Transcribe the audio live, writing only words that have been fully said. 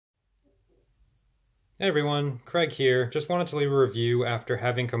Hey everyone, Craig here. Just wanted to leave a review after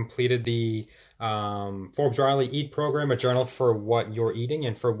having completed the Forbes Riley Eat program, a journal for what you're eating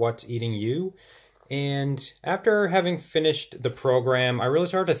and for what's eating you. And after having finished the program, I really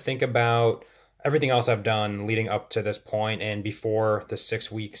started to think about everything else I've done leading up to this point and before the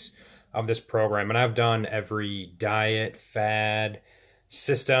 6 weeks of this program. And I've done every diet, fad,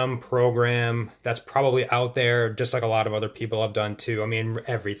 system, program that's probably out there, just like a lot of other people have done too. I mean,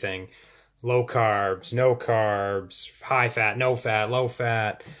 everything. Low carbs, no carbs, high fat, no fat, low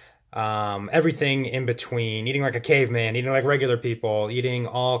fat, everything in between, eating like a caveman, eating like regular people, eating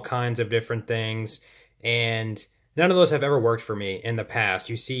all kinds of different things. And none of those have ever worked for me in the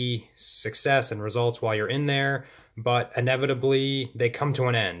past. You see success and results while you're in there, but inevitably they come to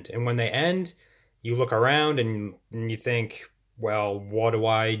an end. And when they end, you look around and you think, well, what do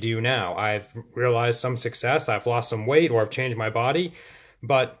I do now? I've realized some success, I've lost some weight, or I've changed my body,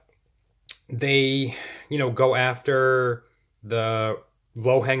 but they, go after the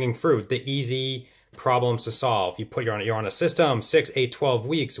low-hanging fruit, the easy problems to solve. You're on a system, 6, 8, 12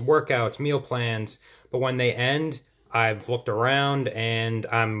 weeks, workouts, meal plans, but when they end, I've looked around and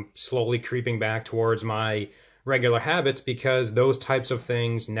I'm slowly creeping back towards my regular habits because those types of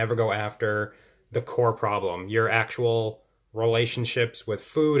things never go after the core problem, your actual relationships with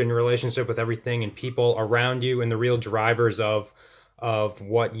food and your relationship with everything and people around you and the real drivers of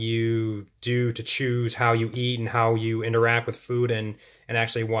what you do to choose how you eat and how you interact with food and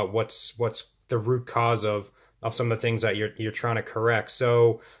actually what's the root cause of some of the things that you're trying to correct.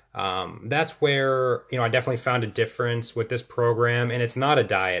 So that's where I definitely found a difference with this program, and it's not a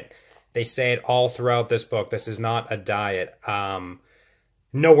diet. They say it all throughout this book. This is not a diet.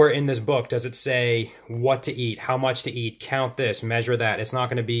 Nowhere in this book does it say what to eat, how much to eat, count this, measure that. It's not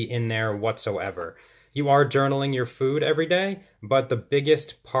going to be in there whatsoever. You are journaling your food every day, but the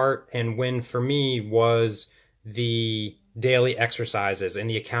biggest part and win for me was the daily exercises and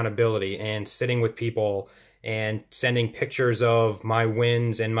the accountability and sitting with people and sending pictures of my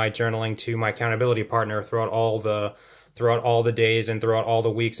wins and my journaling to my accountability partner throughout all the days and throughout all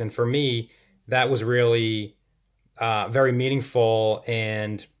the weeks. And for me, that was really very meaningful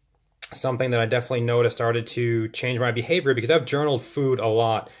and something that I definitely noticed started to change my behavior because I've journaled food a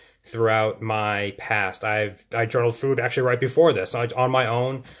lot throughout my past. I journaled food actually right before this, on my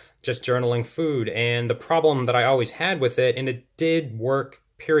own, just journaling food. And the problem that I always had with it, and it did work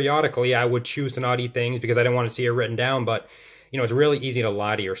periodically, I would choose to not eat things because I didn't want to see it written down, but it's really easy to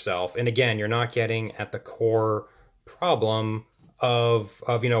lie to yourself. And again, you're not getting at the core problem of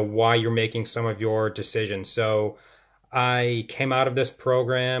why you're making some of your decisions. So I came out of this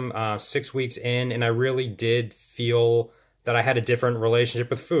program 6 weeks in, and I really did feel that I had a different relationship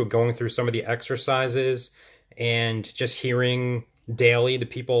with food, going through some of the exercises and just hearing daily the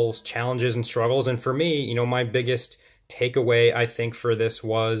people's challenges and struggles. And for me, my biggest takeaway, I think, for this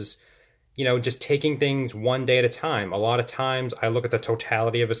was, just taking things one day at a time. A lot of times I look at the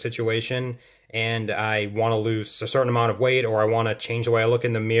totality of a situation and I want to lose a certain amount of weight, or I want to change the way I look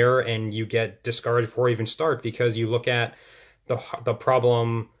in the mirror, and you get discouraged before you even start because you look at the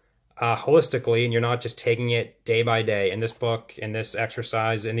problem holistically, and you're not just taking it day by day. And this book and this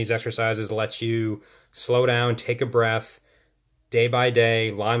exercise and these exercises let you slow down, take a breath, day by day,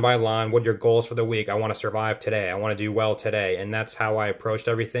 line by line. What are your goals for the week? I want to survive today. I want to do well today. And that's how I approached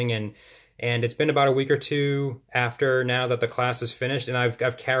everything. And it's been about a week or two after now that the class is finished, and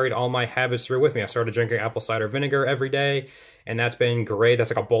I've carried all my habits through with me. I started drinking apple cider vinegar every day, and that's been great.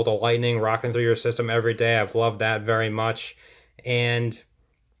 That's like a bolt of lightning rocking through your system every day. I've loved that very much. And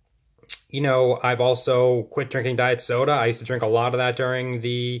I've also quit drinking diet soda. I used to drink a lot of that during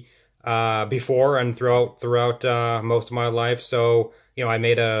the before and throughout most of my life. So, I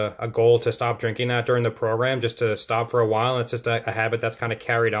made a goal to stop drinking that during the program, just to stop for a while. And it's just a habit that's kind of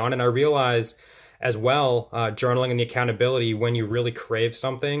carried on. And I realize as well, journaling and the accountability, when you really crave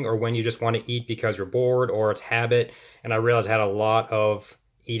something or when you just want to eat because you're bored or it's habit. And I realized I had a lot of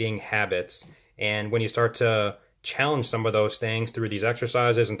eating habits. And when you start to challenge some of those things through these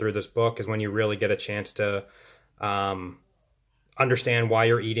exercises and through this book is when you really get a chance to understand why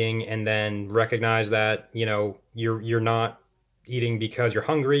you're eating, and then recognize that you're not eating because you're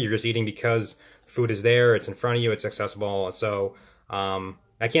hungry. You're just eating because food is there, it's in front of you, it's accessible. So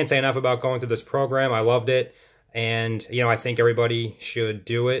I can't say enough about going through this program. I loved it, and I think everybody should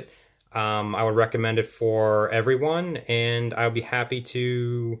do it. I would recommend it for everyone, and I would be happy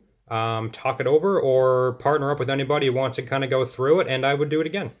to talk it over or partner up with anybody who wants to kind of go through it, and I would do it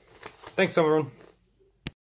again. Thanks, everyone.